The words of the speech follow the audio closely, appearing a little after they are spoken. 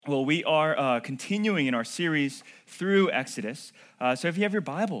Well, we are continuing in our series through Exodus. So if you have your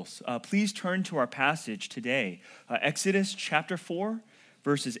Bibles, please turn to our passage today. Exodus chapter 4,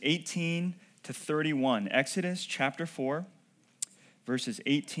 verses 18 to 31. Exodus chapter 4, verses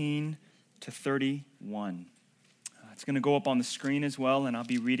 18 to 31. It's going to go up on the screen as well, and I'll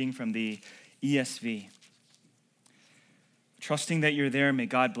be reading from the ESV. Trusting that you're there, may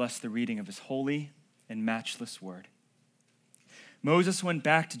God bless the reading of his holy and matchless word. Moses went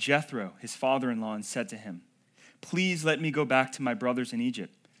back to Jethro, his father-in-law, and said to him, "Please let me go back to my brothers in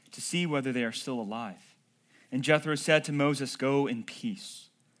Egypt to see whether they are still alive." And Jethro said to Moses, "Go in peace."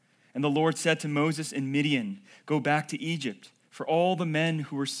 And the Lord said to Moses in Midian, "Go back to Egypt, for all the men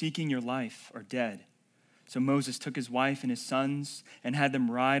who were seeking your life are dead." So Moses took his wife and his sons and had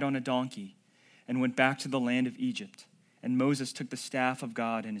them ride on a donkey and went back to the land of Egypt. And Moses took the staff of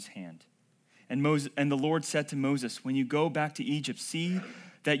God in his hand. And the Lord said to Moses, "When you go back to Egypt, see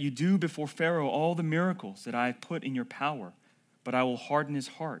that you do before Pharaoh all the miracles that I have put in your power, but I will harden his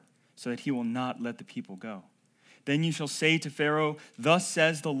heart so that he will not let the people go. Then you shall say to Pharaoh, 'Thus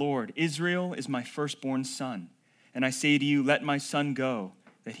says the Lord, Israel is my firstborn son. And I say to you, let my son go,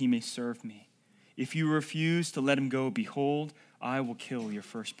 that he may serve me. If you refuse to let him go, behold, I will kill your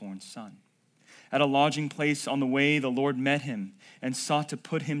firstborn son.' At a lodging place on the way, the Lord met him and sought to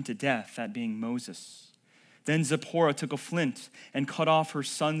put him to death, that being Moses. Then Zipporah took a flint and cut off her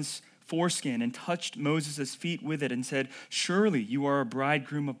son's foreskin and touched Moses' feet with it and said, 'Surely you are a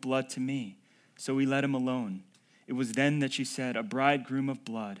bridegroom of blood to me.' So he let him alone. It was then that she said, 'A bridegroom of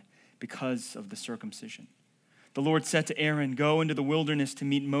blood,' because of the circumcision. The Lord said to Aaron, 'Go into the wilderness to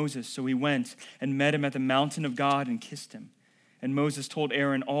meet Moses.' So he went and met him at the mountain of God and kissed him. And Moses told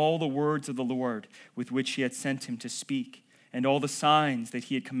Aaron all the words of the Lord with which he had sent him to speak, and all the signs that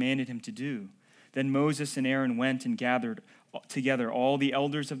he had commanded him to do. Then Moses and Aaron went and gathered together all the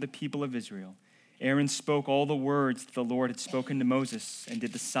elders of the people of Israel. Aaron spoke all the words that the Lord had spoken to Moses and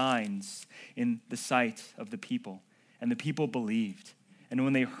did the signs in the sight of the people. And the people believed. And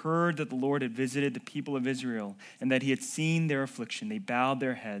when they heard that the Lord had visited the people of Israel and that he had seen their affliction, they bowed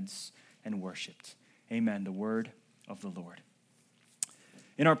their heads and worshiped." Amen. The word of the Lord.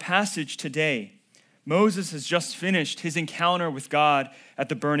 In our passage today, Moses has just finished his encounter with God at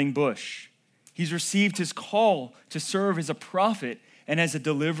the burning bush. He's received his call to serve as a prophet and as a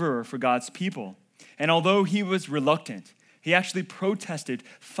deliverer for God's people. And although he was reluctant, he actually protested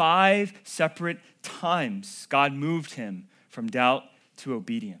 5 separate times. God moved him from doubt to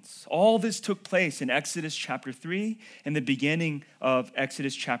obedience. All this took place in Exodus chapter 3 and the beginning of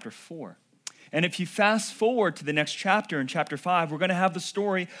Exodus chapter 4. And if you fast forward to the next chapter, in chapter 5, we're going to have the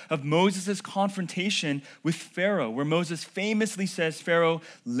story of Moses' confrontation with Pharaoh, where Moses famously says, "Pharaoh,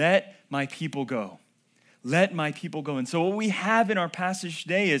 let my people go. Let my people go." And so what we have in our passage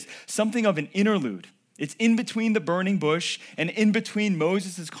today is something of an interlude. It's in between the burning bush and in between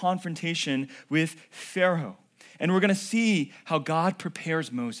Moses' confrontation with Pharaoh. And we're going to see how God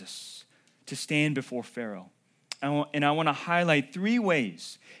prepares Moses to stand before Pharaoh. And I want to highlight 3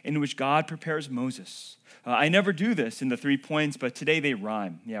 ways in which God prepares Moses. I never do this in the 3 points, but today they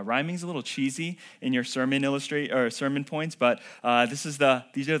rhyme. Yeah, rhyming's a little cheesy in your sermon points, but these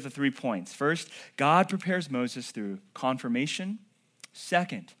are the 3 points. First, God prepares Moses through confirmation.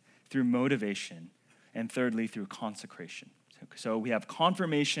 Second, through motivation. And thirdly, through consecration. So we have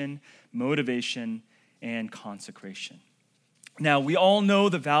confirmation, motivation, and consecration. Now, we all know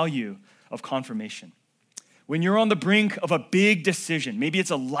the value of confirmation. When you're on the brink of a big decision, maybe it's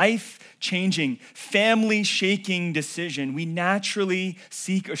a life-changing, family-shaking decision, we naturally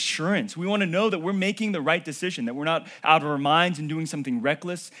seek assurance. We want to know that we're making the right decision, that we're not out of our minds and doing something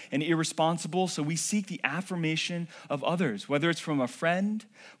reckless and irresponsible. So we seek the affirmation of others, whether it's from a friend,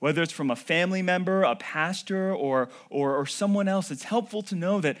 whether it's from a family member, a pastor, or someone else. It's helpful to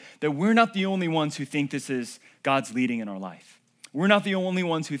know that we're not the only ones who think this is God's leading in our life. We're not the only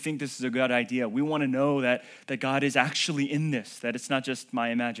ones who think this is a good idea. We want to know that God is actually in this, that it's not just my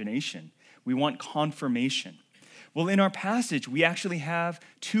imagination. We want confirmation. Well, in our passage, we actually have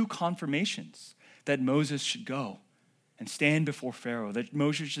 2 confirmations that Moses should go and stand before Pharaoh, that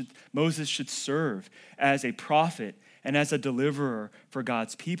Moses should serve as a prophet and as a deliverer for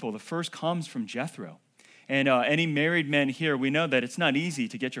God's people. The first comes from Jethro. And any married men here, we know that it's not easy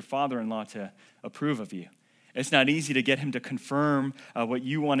to get your father-in-law to approve of you. It's not easy to get him to confirm what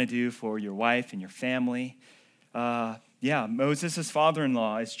you want to do for your wife and your family. Moses'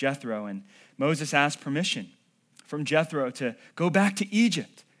 father-in-law is Jethro, and Moses asked permission from Jethro to go back to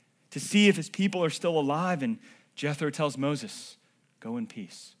Egypt to see if his people are still alive. And Jethro tells Moses, "Go in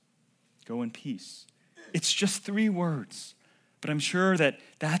peace. Go in peace." It's just 3 words, But I'm sure that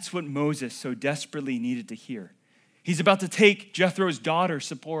that's what Moses so desperately needed to hear. He's about to take Jethro's daughter,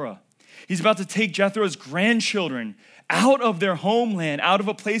 Zipporah. He's about to take Jethro's grandchildren out of their homeland, out of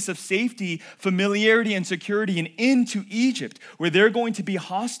a place of safety, familiarity, and security, and into Egypt, where they're going to be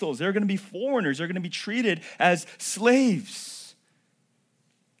hostiles. They're going to be foreigners. They're going to be treated as slaves.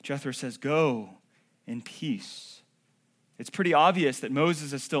 Jethro says, go in peace. It's pretty obvious that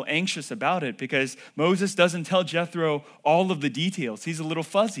Moses is still anxious about it because Moses doesn't tell Jethro all of the details. He's a little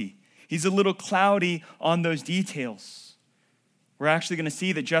fuzzy. He's a little cloudy on those details. We're actually going to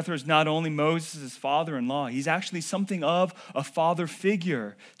see that Jethro is not only Moses' father-in-law, he's actually something of a father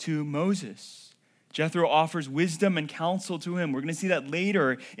figure to Moses. Jethro offers wisdom and counsel to him. We're going to see that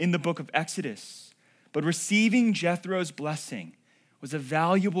later in the book of Exodus. But receiving Jethro's blessing was a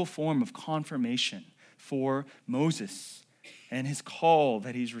valuable form of confirmation for Moses and his call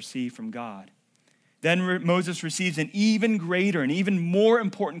that he's received from God. Then Moses receives an even greater and even more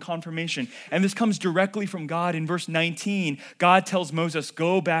important confirmation. And this comes directly from God. In verse 19, God tells Moses,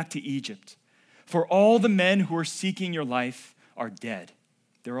 go back to Egypt. For all the men who are seeking your life are dead.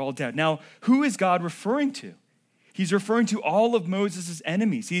 They're all dead. Now, who is God referring to? He's referring to all of Moses'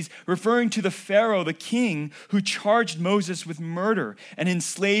 enemies. He's referring to the Pharaoh, the king, who charged Moses with murder and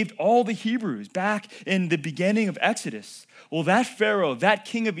enslaved all the Hebrews back in the beginning of Exodus. Well, that Pharaoh, that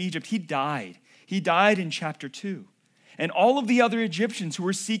king of Egypt, he died. He died in chapter 2. And all of the other Egyptians who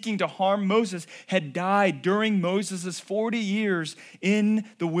were seeking to harm Moses had died during Moses' 40 years in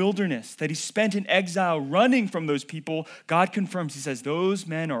the wilderness that he spent in exile running from those people. God confirms, he says, those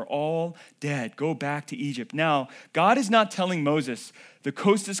men are all dead. Go back to Egypt. Now, God is not telling Moses, the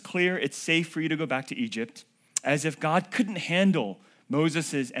coast is clear, it's safe for you to go back to Egypt, as if God couldn't handle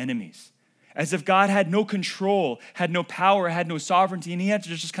Moses' enemies. As if God had no control, had no power, had no sovereignty, and he had to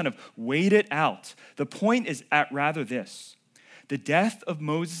just kind of wait it out. The point is rather this. The death of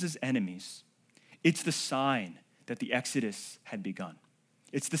Moses' enemies, it's the sign that the Exodus had begun.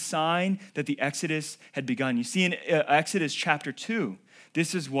 It's the sign that the Exodus had begun. You see in Exodus chapter 2,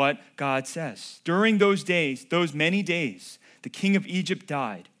 this is what God says. During those days, those many days, the king of Egypt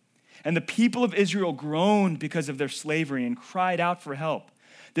died, and the people of Israel groaned because of their slavery and cried out for help.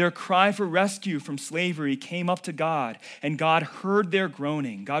 Their cry for rescue from slavery came up to God, and God heard their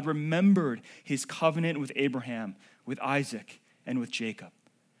groaning. God remembered his covenant with Abraham, with Isaac, and with Jacob.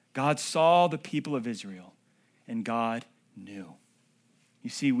 God saw the people of Israel, and God knew. You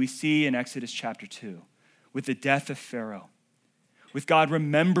see, we see in Exodus chapter 2, with the death of Pharaoh, with God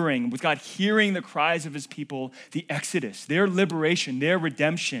remembering, with God hearing the cries of his people, the Exodus, their liberation, their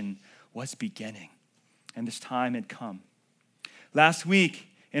redemption was beginning, and this time had come. Last week,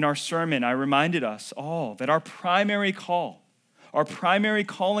 in our sermon, I reminded us all that our primary calling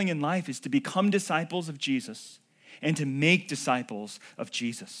in life is to become disciples of Jesus and to make disciples of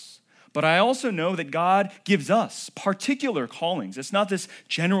Jesus. But I also know that God gives us particular callings. It's not this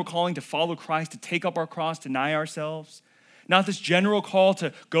general calling to follow Christ, to take up our cross, deny ourselves. Not this general call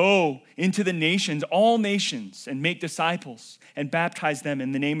to go into the nations, all nations, and make disciples and baptize them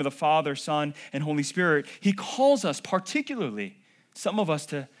in the name of the Father, Son, and Holy Spirit. He calls us particularly, some of us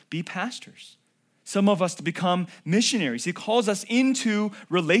to be pastors, some of us to become missionaries. He calls us into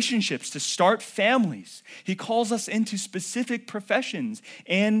relationships, to start families. He calls us into specific professions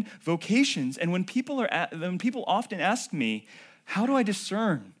and vocations. And when people often ask me, how do I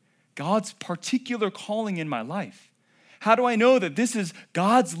discern God's particular calling in my life? How do I know that this is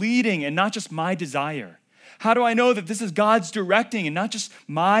God's leading and not just my desire? How do I know that this is God's directing and not just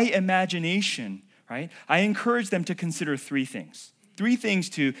my imagination, right? I encourage them to consider three things. Three things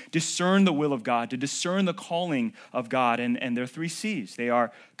to discern the will of God, to discern the calling of God. And there are 3 C's. They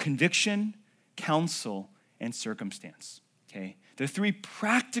are conviction, counsel, and circumstance. Okay? There are 3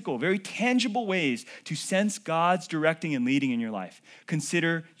 practical, very tangible ways to sense God's directing and leading in your life.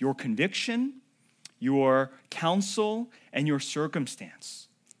 Consider your conviction, your counsel, and your circumstance.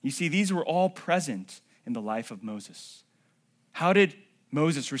 You see, these were all present in the life of Moses. How did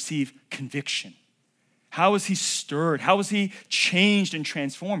Moses receive conviction? How was he stirred? How was he changed and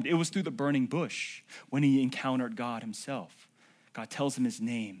transformed? It was through the burning bush when he encountered God himself. God tells him his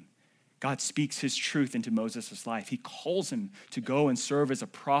name. God speaks his truth into Moses' life. He calls him to go and serve as a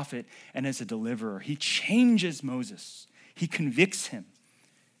prophet and as a deliverer. He changes Moses. He convicts him.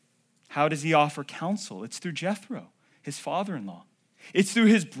 How does he offer counsel? It's through Jethro, his father-in-law. It's through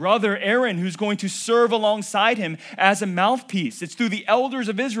his brother Aaron, who's going to serve alongside him as a mouthpiece. It's through the elders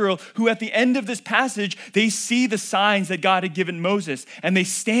of Israel who, at the end of this passage, they see the signs that God had given Moses, and they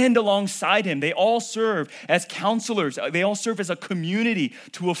stand alongside him. They all serve as counselors. They all serve as a community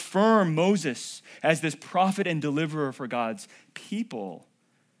to affirm Moses as this prophet and deliverer for God's people.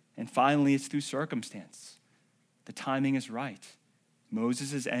 And finally, it's through circumstance. The timing is right.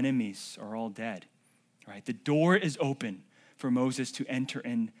 Moses' enemies are all dead. Right? The door is open for Moses to enter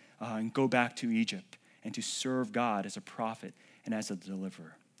in and go back to Egypt and to serve God as a prophet and as a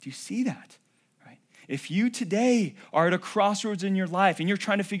deliverer. Do you see that? Right? If you today are at a crossroads in your life and you're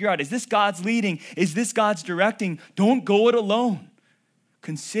trying to figure out, is this God's leading? Is this God's directing? Don't go it alone.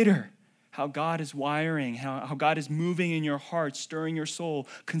 Consider how God is wiring, how God is moving in your heart, stirring your soul.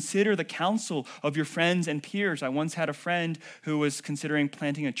 Consider the counsel of your friends and peers. I once had a friend who was considering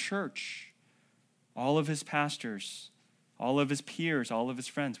planting a church. All of his pastors, all of his peers, all of his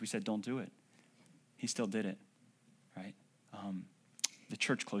friends, we said, don't do it. He still did it, right? The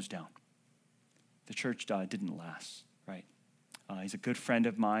church closed down. The church didn't last, right? He's a good friend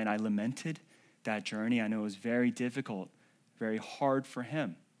of mine. I lamented that journey. I know it was very difficult, very hard for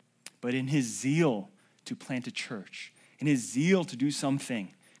him. But in his zeal to plant a church, in his zeal to do something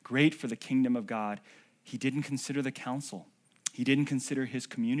great for the kingdom of God, he didn't consider the counsel. He didn't consider his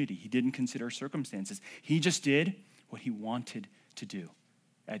community. He didn't consider circumstances. He just did what he wanted to do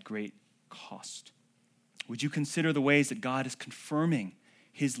at great cost. Would you consider the ways that God is confirming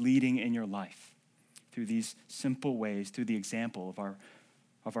his leading in your life through these simple ways, through the example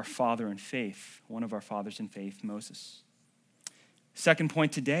of our father in faith, one of our fathers in faith, Moses? Second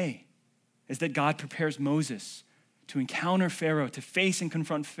point today is that God prepares Moses to encounter Pharaoh, to face and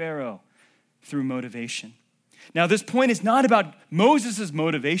confront Pharaoh through motivation. Now, this point is not about Moses'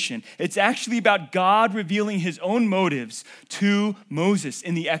 motivation. It's actually about God revealing his own motives to Moses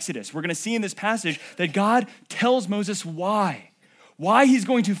in the Exodus. We're going to see in this passage that God tells Moses why he's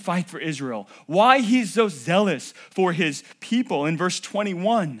going to fight for Israel, why he's so zealous for his people. In verse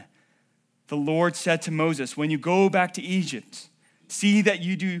 21, the Lord said to Moses, when you go back to Egypt, see that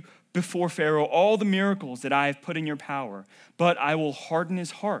you do before Pharaoh all the miracles that I have put in your power, but I will harden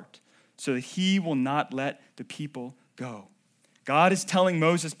his heart so that he will not let the people go. God is telling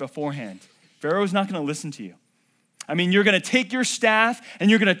Moses beforehand, Pharaoh's not going to listen to you. I mean, you're going to take your staff and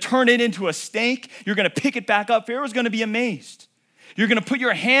you're going to turn it into a snake. You're going to pick it back up. Pharaoh's going to be amazed. You're going to put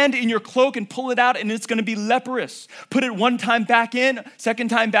your hand in your cloak and pull it out, and it's going to be leprous. Put it one time back in, second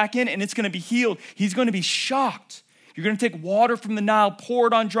time back in, and it's going to be healed. He's going to be shocked. You're going to take water from the Nile, pour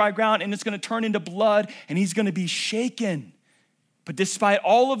it on dry ground, and it's going to turn into blood, and he's going to be shaken. But despite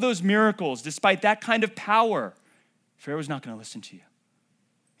all of those miracles, despite that kind of power, Pharaoh's not going to listen to you.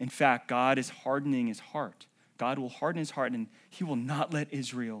 In fact, God is hardening his heart. God will harden his heart, and he will not let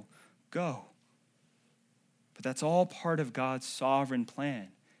Israel go. But that's all part of God's sovereign plan,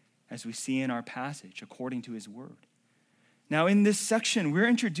 as we see in our passage, according to his word. Now, in this section, we're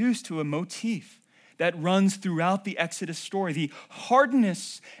introduced to a motif that runs throughout the Exodus story, the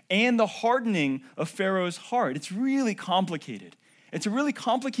hardness and the hardening of Pharaoh's heart. It's really complicated. It's a really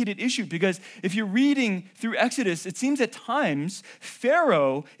complicated issue because if you're reading through Exodus, it seems at times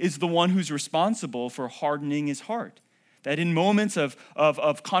Pharaoh is the one who's responsible for hardening his heart. That in moments of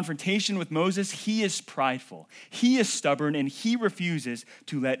confrontation with Moses, he is prideful, he is stubborn, and he refuses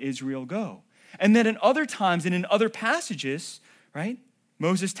to let Israel go. And then in other times and in other passages, right,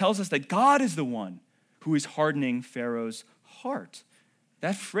 Moses tells us that God is the one who is hardening Pharaoh's heart.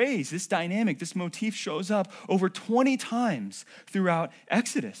 That phrase, this dynamic, this motif shows up over 20 times throughout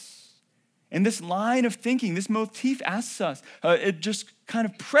Exodus. And this line of thinking, this motif asks us, it just kind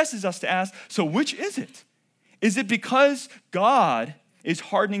of presses us to ask, so which is it? Is it because God is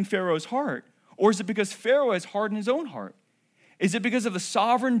hardening Pharaoh's heart? Or is it because Pharaoh has hardened his own heart? Is it because of the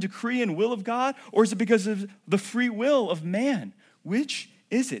sovereign decree and will of God? Or is it because of the free will of man? Which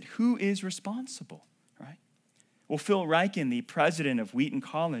is it? Who is responsible? Right? Well, Phil Ryken, the president of Wheaton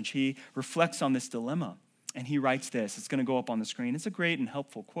College, he reflects on this dilemma. And he writes this. It's going to go up on the screen. It's a great and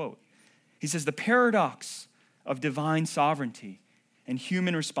helpful quote. He says, the paradox of divine sovereignty and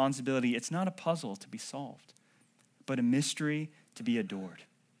human responsibility, it's not a puzzle to be solved, but a mystery to be adored.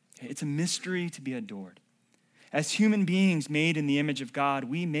 It's a mystery to be adored. As human beings made in the image of God,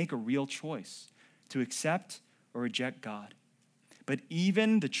 we make a real choice to accept or reject God. But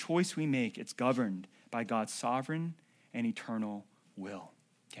even the choice we make, it's governed by God's sovereign and eternal will.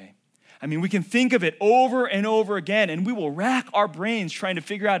 Okay? I mean, we can think of it over and over again, and we will rack our brains trying to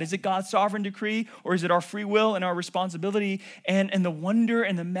figure out, is it God's sovereign decree, or is it our free will and our responsibility? And the wonder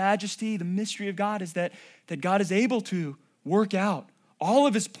and the majesty, the mystery of God is that God is able to work out all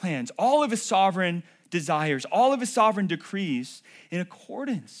of his plans, all of his sovereign desires, all of his sovereign decrees in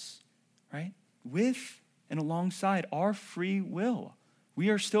accordance, right, with and alongside our free will. We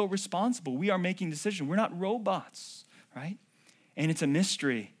are still responsible. We are making decisions. We're not robots, right? And it's a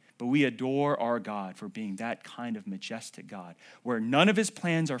mystery, but we adore our God for being that kind of majestic God, where none of his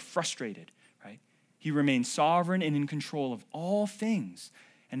plans are frustrated, right? He remains sovereign and in control of all things.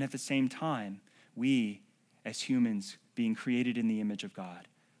 And at the same time, we, as humans being created in the image of God,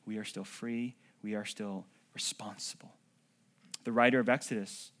 we are still free. We are still responsible. The writer of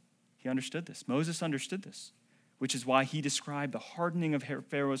Exodus, he understood this. Moses understood this, which is why he described the hardening of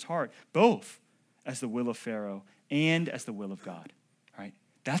Pharaoh's heart, both as the will of Pharaoh and as the will of God, right?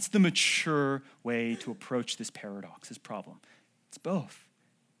 That's the mature way to approach this paradox, this problem. It's both.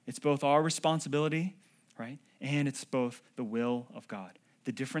 It's both our responsibility, right? And it's both the will of God.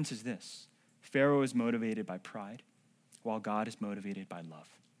 The difference is this. Pharaoh is motivated by pride, while God is motivated by love.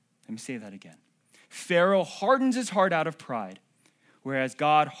 Let me say that again. Pharaoh hardens his heart out of pride, whereas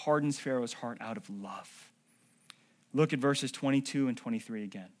God hardens Pharaoh's heart out of love. Look at verses 22 and 23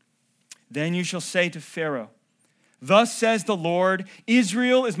 again. Then you shall say to Pharaoh, thus says the Lord,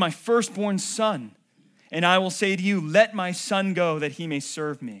 Israel is my firstborn son. And I will say to you, let my son go that he may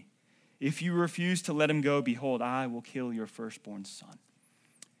serve me. If you refuse to let him go, behold, I will kill your firstborn son.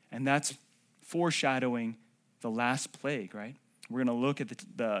 And that's foreshadowing the last plague, right? We're going to look at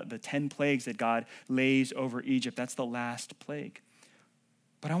the 10 plagues that God lays over Egypt. That's the last plague.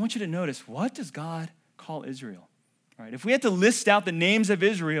 But I want you to notice, what does God call Israel? Right? If we had to list out the names of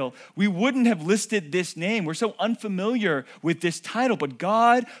Israel, we wouldn't have listed this name. We're so unfamiliar with this title. But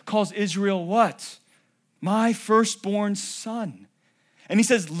God calls Israel what? My firstborn son. And he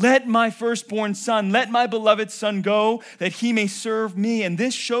says, let my firstborn son, let my beloved son go that he may serve me. And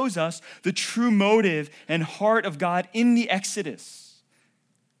this shows us the true motive and heart of God in the Exodus.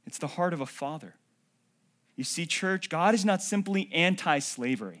 It's the heart of a father. You see, church, God is not simply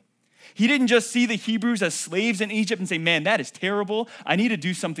anti-slavery. He didn't just see the Hebrews as slaves in Egypt and say, man, that is terrible. I need to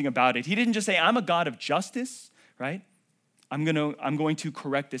do something about it. He didn't just say, I'm a God of justice, right? I'm going to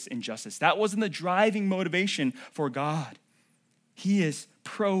correct this injustice. That wasn't the driving motivation for God. He is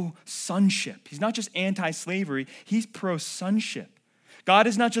pro-sonship. He's not just anti-slavery. He's pro-sonship. God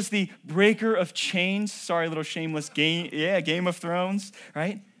is not just the breaker of chains. Sorry, a little shameless Game of Thrones,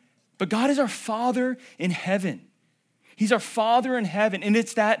 right? But God is our Father in heaven. He's our Father in heaven, and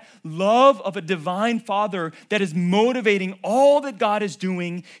it's that love of a divine Father that is motivating all that God is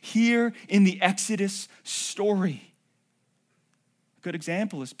doing here in the Exodus story. A good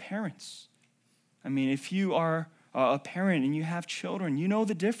example is parents. I mean, if you are a parent and you have children, you know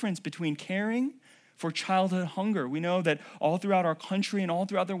the difference between caring for childhood hunger. We know that all throughout our country and all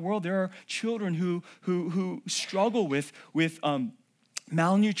throughout the world, there are children who struggle with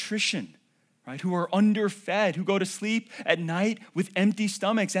malnutrition, right? Who are underfed, who go to sleep at night with empty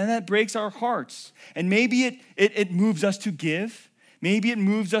stomachs, and that breaks our hearts. And maybe it moves us to give. Maybe it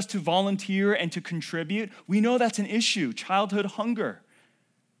moves us to volunteer and to contribute. We know that's an issue, childhood hunger.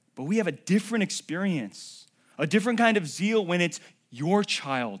 But we have a different experience, a different kind of zeal when it's your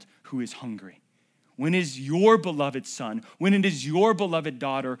child who is hungry, when it is your beloved son, when it is your beloved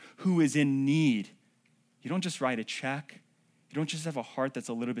daughter who is in need. You don't just write a check. You don't just have a heart that's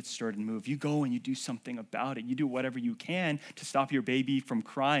a little bit stirred and moved. You go and you do something about it. You do whatever you can to stop your baby from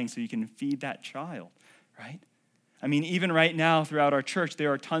crying so you can feed that child, right? I mean, even right now throughout our church,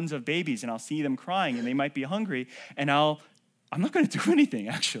 there are tons of babies, and I'll see them crying, and they might be hungry, and I'm not going to do anything,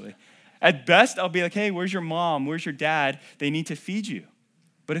 actually. At best, I'll be like, hey, where's your mom? Where's your dad? They need to feed you.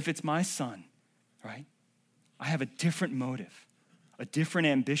 But if it's my son, right, I have a different motive, a different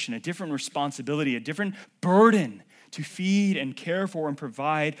ambition, a different responsibility, a different burden to feed and care for and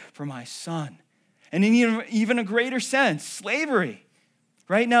provide for my son. And in even a greater sense, slavery.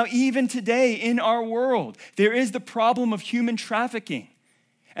 Right now, even today in our world, there is the problem of human trafficking.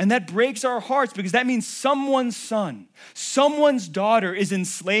 And that breaks our hearts because that means someone's son, someone's daughter is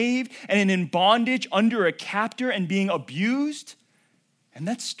enslaved and in bondage under a captor and being abused. And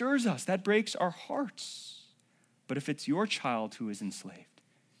that stirs us. That breaks our hearts. But if it's your child who is enslaved,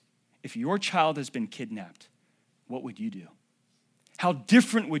 if your child has been kidnapped, what would you do? How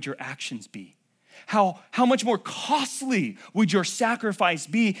different would your actions be? How much more costly would your sacrifice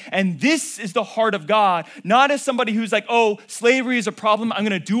be? And this is the heart of God, not as somebody who's like, oh, slavery is a problem, I'm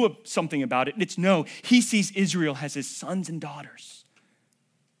going to do something about it. It's no, he sees Israel as his sons and daughters.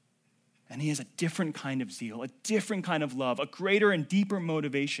 And he has a different kind of zeal, a different kind of love, a greater and deeper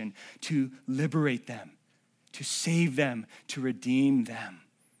motivation to liberate them, to save them, to redeem them.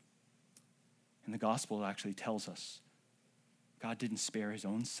 And the gospel actually tells us God didn't spare his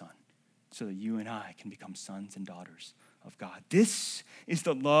own son so that you and I can become sons and daughters of God. This is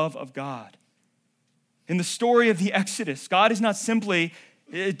the love of God. In the story of the Exodus, God is not simply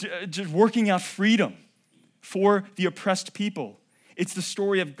just working out freedom for the oppressed people. It's the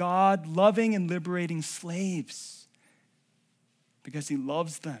story of God loving and liberating slaves because he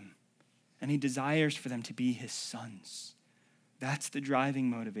loves them and he desires for them to be his sons. That's the driving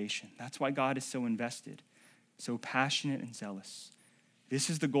motivation. That's why God is so invested, so passionate and zealous. This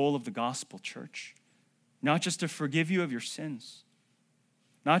is the goal of the gospel, church. Not just to forgive you of your sins,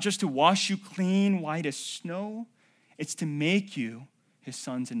 not just to wash you clean white as snow, it's to make you his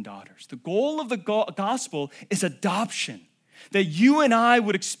sons and daughters. The goal of the gospel is adoption, that you and I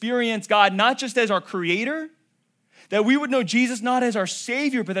would experience God not just as our creator, that we would know Jesus not as our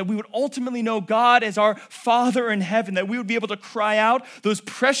Savior, but that we would ultimately know God as our Father in heaven, that we would be able to cry out those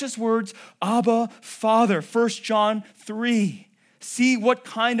precious words, Abba, Father, 1 John 3. See what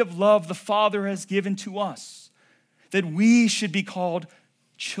kind of love the Father has given to us, that we should be called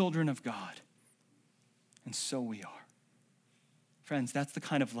children of God. And so we are. Friends, that's the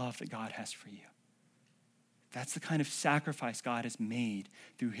kind of love that God has for you. That's the kind of sacrifice God has made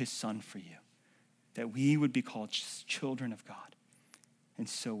through his Son for you, that we would be called children of God. And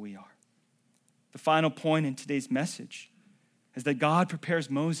so we are. The final point in today's message is that God prepares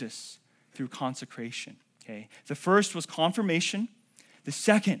Moses through consecration. Okay? The first was confirmation. The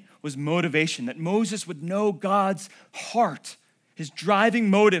second was motivation, that Moses would know God's heart, his driving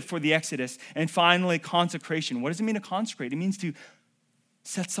motive for the Exodus. And finally, consecration. What does it mean to consecrate? It means to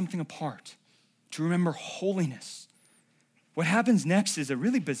set something apart, to remember holiness. What happens next is a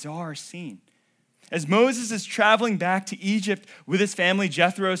really bizarre scene. As Moses is traveling back to Egypt with his family,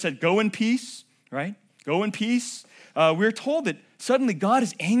 Jethro said, go in peace, right? Go in peace. We're told that suddenly God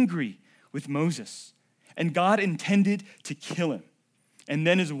is angry with Moses, and God intended to kill him. And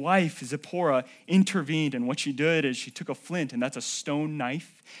then his wife, Zipporah, intervened, and what she did is she took a flint, and that's a stone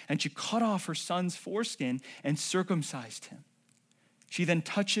knife, and she cut off her son's foreskin and circumcised him. She then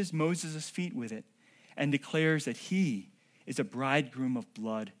touches Moses' feet with it and declares that he is a bridegroom of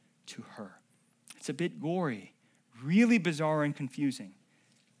blood to her. It's a bit gory, really bizarre and confusing.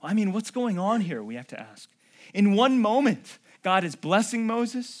 I mean, what's going on here, we have to ask. In one moment, God is blessing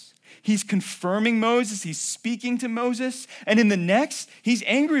Moses. He's confirming Moses. He's speaking to Moses. And in the next, he's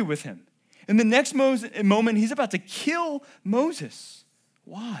angry with him. In the next moment, he's about to kill Moses.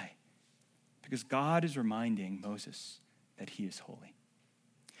 Why? Because God is reminding Moses that he is holy.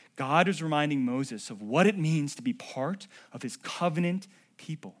 God is reminding Moses of what it means to be part of his covenant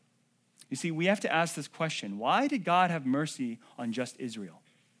people. You see, we have to ask this question. Why did God have mercy on just Israel?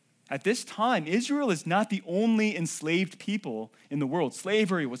 At this time, Israel is not the only enslaved people in the world.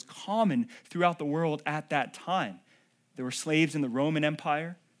 Slavery was common throughout the world at that time. There were slaves in the Roman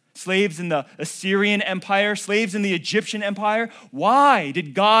Empire, slaves in the Assyrian Empire, slaves in the Egyptian Empire. Why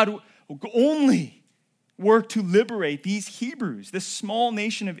did God only work to liberate these Hebrews, this small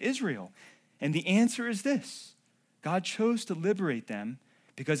nation of Israel? And the answer is this. God chose to liberate them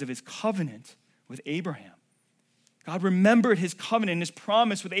because of his covenant with Abraham. God remembered his covenant and his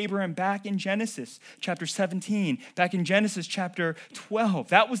promise with Abraham back in Genesis chapter 17, back in Genesis chapter 12.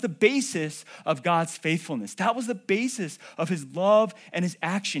 That was the basis of God's faithfulness. That was the basis of his love and his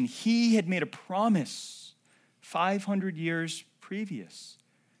action. He had made a promise 500 years previous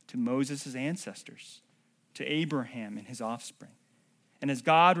to Moses' ancestors, to Abraham and his offspring. And as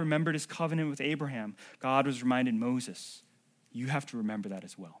God remembered his covenant with Abraham, God was reminding Moses, you have to remember that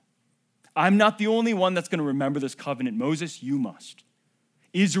as well. I'm not the only one that's going to remember this covenant. Moses, you must.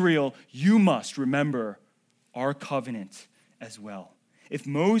 Israel, you must remember our covenant as well. If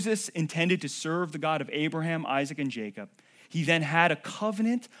Moses intended to serve the God of Abraham, Isaac, and Jacob, he then had a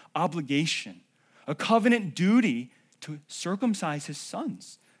covenant obligation, a covenant duty to circumcise his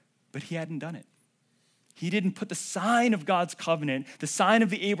sons, but he hadn't done it. He didn't put the sign of God's covenant, the sign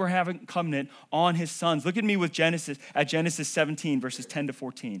of the Abrahamic covenant on his sons. Look at me with Genesis 17, verses 10 to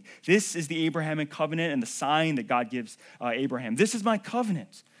 14. This is the Abrahamic covenant and the sign that God gives Abraham. This is my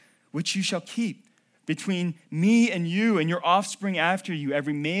covenant, which you shall keep between me and you and your offspring after you.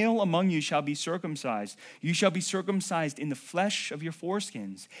 Every male among you shall be circumcised. You shall be circumcised in the flesh of your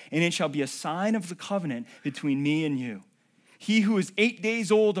foreskins, and it shall be a sign of the covenant between me and you. He who is 8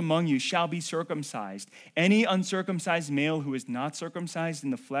 days old among you shall be circumcised. Any uncircumcised male who is not circumcised in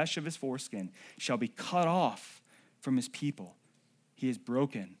the flesh of his foreskin shall be cut off from his people. He has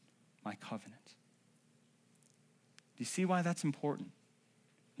broken my covenant. Do you see why that's important?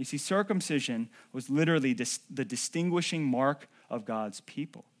 You see, circumcision was literally the distinguishing mark of God's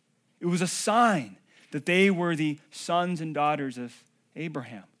people. It was a sign that they were the sons and daughters of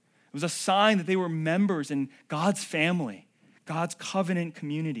Abraham. It was a sign that they were members in God's family, God's covenant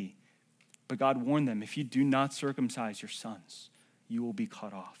community. But God warned them, if you do not circumcise your sons, you will be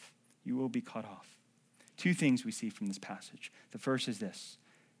cut off. You will be cut off. Two things we see from this passage. The first is this: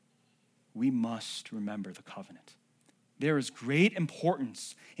 we must remember the covenant. There is great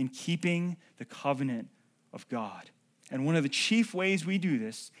importance in keeping the covenant of God. And one of the chief ways we do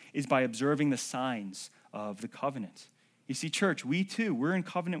this is by observing the signs of the covenant. You see, church, we're in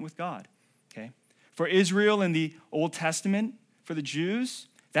covenant with God. Okay? For Israel in the Old Testament, for the Jews,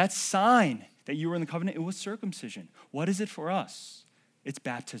 that sign that you were in the covenant, it was circumcision. What is it for us? It's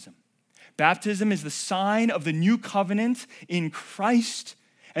baptism. Baptism is the sign of the new covenant in Christ.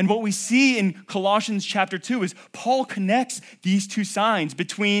 And what we see in Colossians chapter 2 is Paul connects these two signs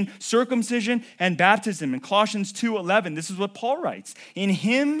between circumcision and baptism. In Colossians 2:11, this is what Paul writes. In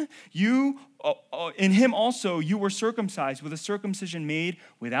him also you were circumcised with a circumcision made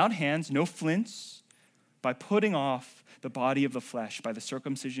without hands, no flints, by putting off the body of the flesh by the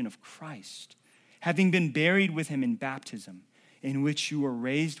circumcision of Christ, having been buried with him in baptism, in which you were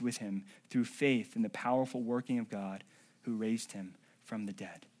raised with him through faith in the powerful working of God who raised him from the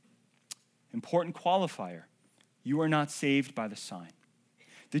dead. Important qualifier: you are not saved by the sign.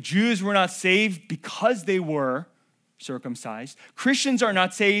 The Jews were not saved because they were circumcised. Christians are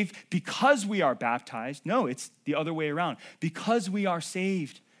not saved because we are baptized. No, it's the other way around. Because we are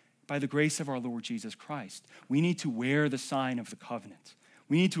saved by the grace of our Lord Jesus Christ, we need to wear the sign of the covenant.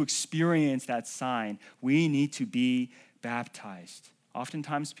 We need to experience that sign. We need to be baptized.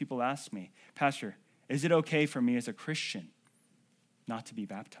 Oftentimes people ask me, Pastor, is it okay for me as a Christian not to be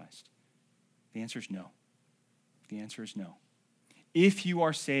baptized? The answer is no. The answer is no. If you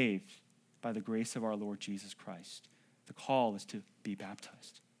are saved by the grace of our Lord Jesus Christ, the call is to be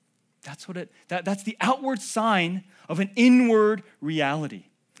baptized. That's the outward sign of an inward reality.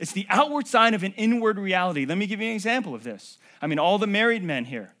 It's the outward sign of an inward reality. Let me give you an example of this. All the married men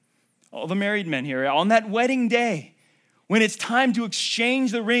here, on that wedding day, when it's time to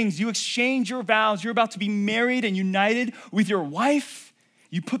exchange the rings, you exchange your vows, you're about to be married and united with your wife.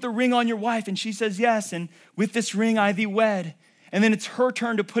 You put the ring on your wife and she says yes, and with this ring I thee wed. And then it's her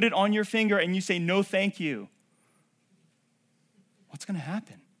turn to put it on your finger and you say, no, thank you. What's going to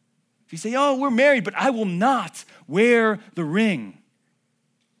happen? If you say, oh, we're married, but I will not wear the ring.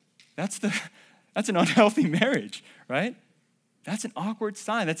 That's an unhealthy marriage, right? That's an awkward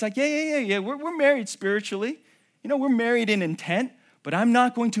sign. That's like, yeah. We're married spiritually. We're married in intent, but I'm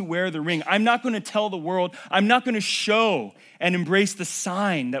not going to wear the ring. I'm not going to tell the world. I'm not going to show and embrace the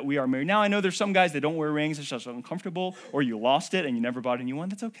sign that we are married. Now, I know there's some guys that don't wear rings. It's just uncomfortable, or you lost it and you never bought a new one.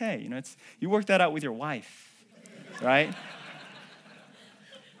 That's okay. You work that out with your wife, right?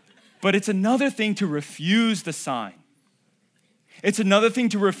 But it's another thing to refuse the sign. It's another thing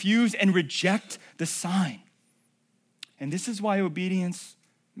to refuse and reject the sign. And this is why obedience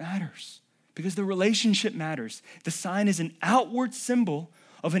matters, because the relationship matters. The sign is an outward symbol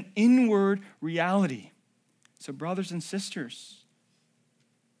of an inward reality. So brothers and sisters,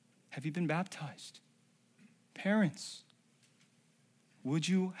 have you been baptized? Parents, will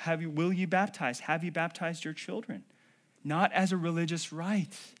you baptize? Have you baptized your children? Not as a religious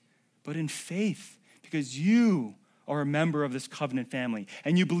rite, but in faith, because you are a member of this covenant family,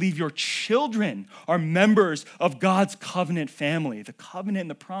 and you believe your children are members of God's covenant family. The covenant and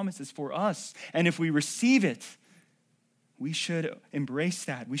the promise is for us, and if we receive it, we should embrace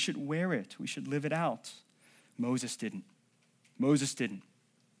that. We should wear it. We should live it out. Moses didn't,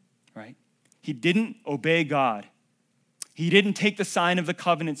 right? He didn't obey God. He didn't take the sign of the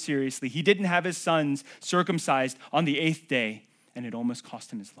covenant seriously. He didn't have his sons circumcised on the 8th day, and it almost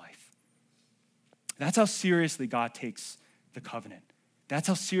cost him his life. That's how seriously God takes the covenant. That's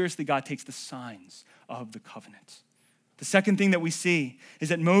how seriously God takes the signs of the covenant. The second thing that we see is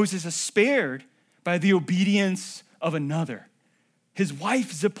that Moses is spared by the obedience of another. His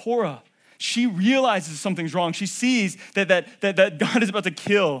wife, Zipporah, she realizes something's wrong. She sees that God is about to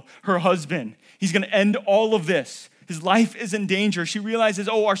kill her husband. He's going to end all of this. His life is in danger. She realizes,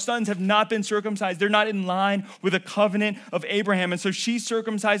 our sons have not been circumcised. They're not in line with the covenant of Abraham. And so she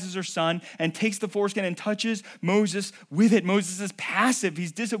circumcises her son and takes the foreskin and touches Moses with it. Moses is passive.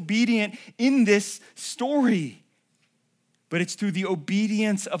 He's disobedient in this story. But it's through the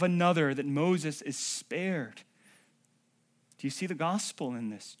obedience of another that Moses is spared. Do you see the gospel in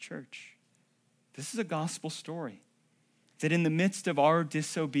this, church? This is a gospel story. That in the midst of our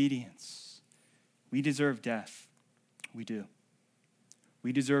disobedience, we deserve death. We do.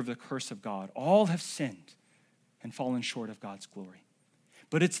 We deserve the curse of God. All have sinned and fallen short of God's glory.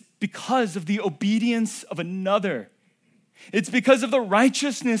 but it's because of the obedience of another. It's because of the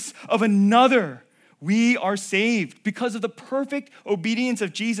righteousness of another. We are saved because of the perfect obedience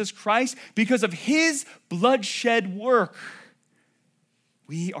of Jesus Christ, because of his bloodshed work.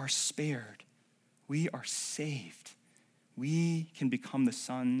 We are spared. We are saved. We can become the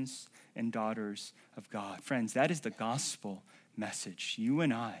sons and daughters of God. Friends, that is the gospel message. You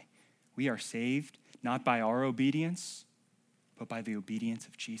and I, we are saved not by our obedience, but by the obedience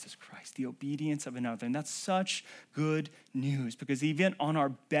of Jesus Christ, the obedience of another. And that's such good news, because even on our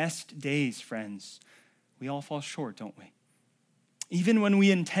best days, friends, we all fall short, don't we? Even when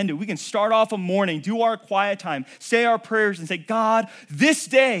we intend it, we can start off a morning, do our quiet time, say our prayers, and say, God, this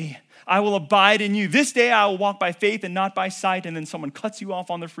day I will abide in you. This day I will walk by faith and not by sight. And then someone cuts you off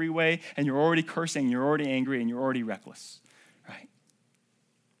on the freeway, and you're already cursing, you're already angry, and you're already reckless, right?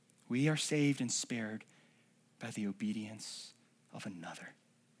 We are saved and spared by the obedience of another.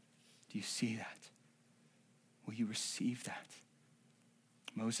 Do you see that? Will you receive that?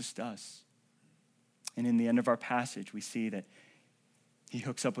 Moses does. And in the end of our passage, we see that he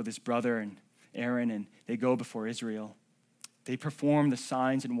hooks up with his brother and Aaron, and they go before Israel. They perform the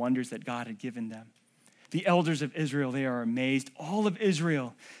signs and wonders that God had given them. The elders of Israel, they are amazed. All of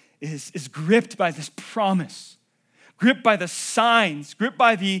Israel is gripped by this promise, gripped by the signs, gripped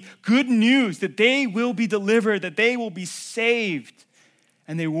by the good news that they will be delivered, that they will be saved.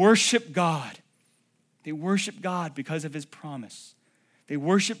 And they worship God. They worship God because of his promise. They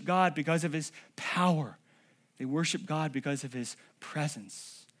worship God because of his power. They worship God because of his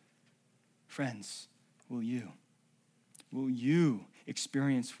presence. Friends, will you? Will you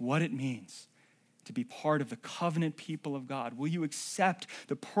experience what it means to be part of the covenant people of God? Will you accept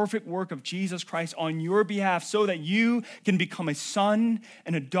the perfect work of Jesus Christ on your behalf so that you can become a son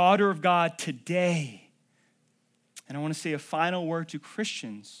and a daughter of God today? And I want to say a final word to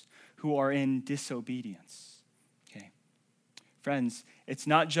Christians who are in disobedience. Okay. Friends, it's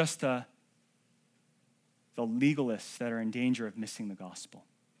not just the legalists that are in danger of missing the gospel.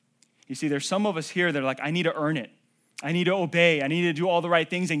 You see, there's some of us here that are like, I need to earn it. I need to obey. I need to do all the right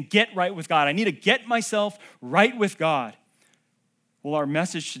things and get right with God. I need to get myself right with God. Well, our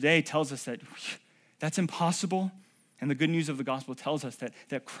message today tells us that that's impossible. And the good news of the gospel tells us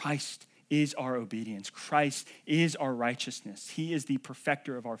that Christ is our obedience. Christ is our righteousness. He is the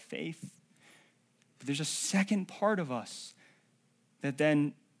perfecter of our faith. But there's a second part of us that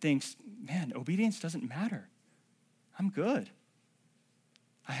then thinks, man, obedience doesn't matter. I'm good.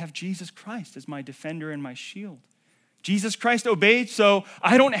 I have Jesus Christ as my defender and my shield. Jesus Christ obeyed, so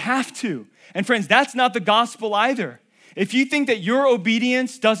I don't have to. And friends, that's not the gospel either. If you think that your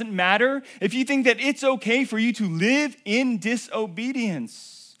obedience doesn't matter, if you think that it's okay for you to live in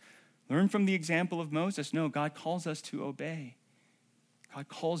disobedience, learn from the example of Moses. No, God calls us to obey. God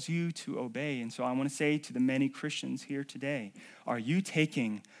calls you to obey. And so I want to say to the many Christians here today, are you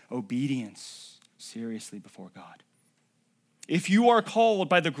taking obedience seriously before God? If you are called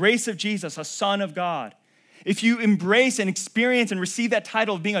by the grace of Jesus, a son of God, if you embrace and experience and receive that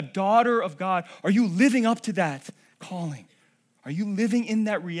title of being a daughter of God, are you living up to that calling? Are you living in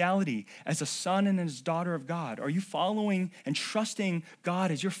that reality as a son and as a daughter of God? Are you following and trusting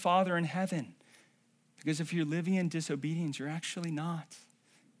God as your Father in heaven? Because if you're living in disobedience, you're actually not.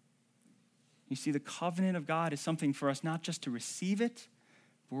 You see, the covenant of God is something for us not just to receive it,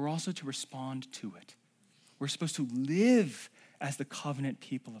 but we're also to respond to it. We're supposed to live as the covenant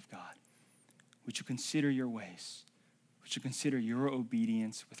people of God. Would you consider your ways? Would you consider your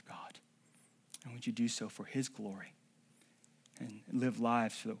obedience with God? And would you do so for his glory and live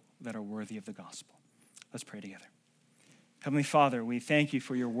lives that are worthy of the gospel? Let's pray together. Heavenly Father, we thank you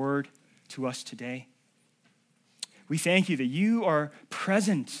for your word to us today. We thank you that you are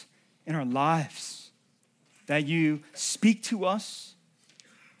present in our lives, that you speak to us,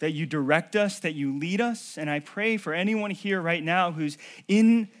 that you direct us, that you lead us. And I pray for anyone here right now who's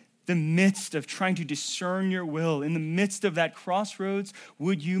in the midst of trying to discern your will, in the midst of that crossroads,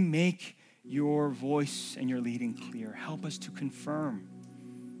 would you make your voice and your leading clear? Help us to confirm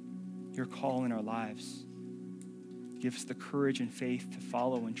your call in our lives. Give us the courage and faith to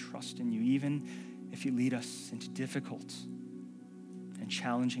follow and trust in you, even if you lead us into difficult and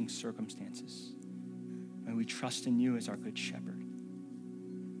challenging circumstances. May we trust in you as our good shepherd.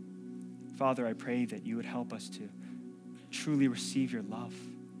 Father, I pray that you would help us to truly receive your love,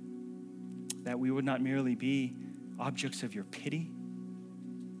 that we would not merely be objects of your pity,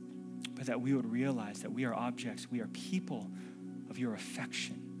 but that we would realize that we are objects, we are people of your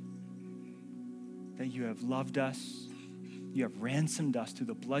affection, that you have loved us, you have ransomed us through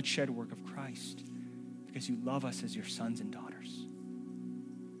the bloodshed work of Christ, because you love us as your sons and daughters.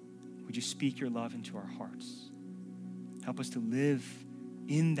 Would you speak your love into our hearts? Help us to live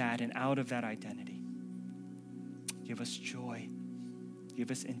in that and out of that identity. Give us joy.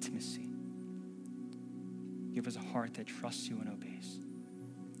 Give us intimacy. Give us a heart that trusts you and obeys.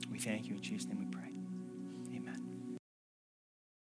 We thank you. In Jesus' name we pray.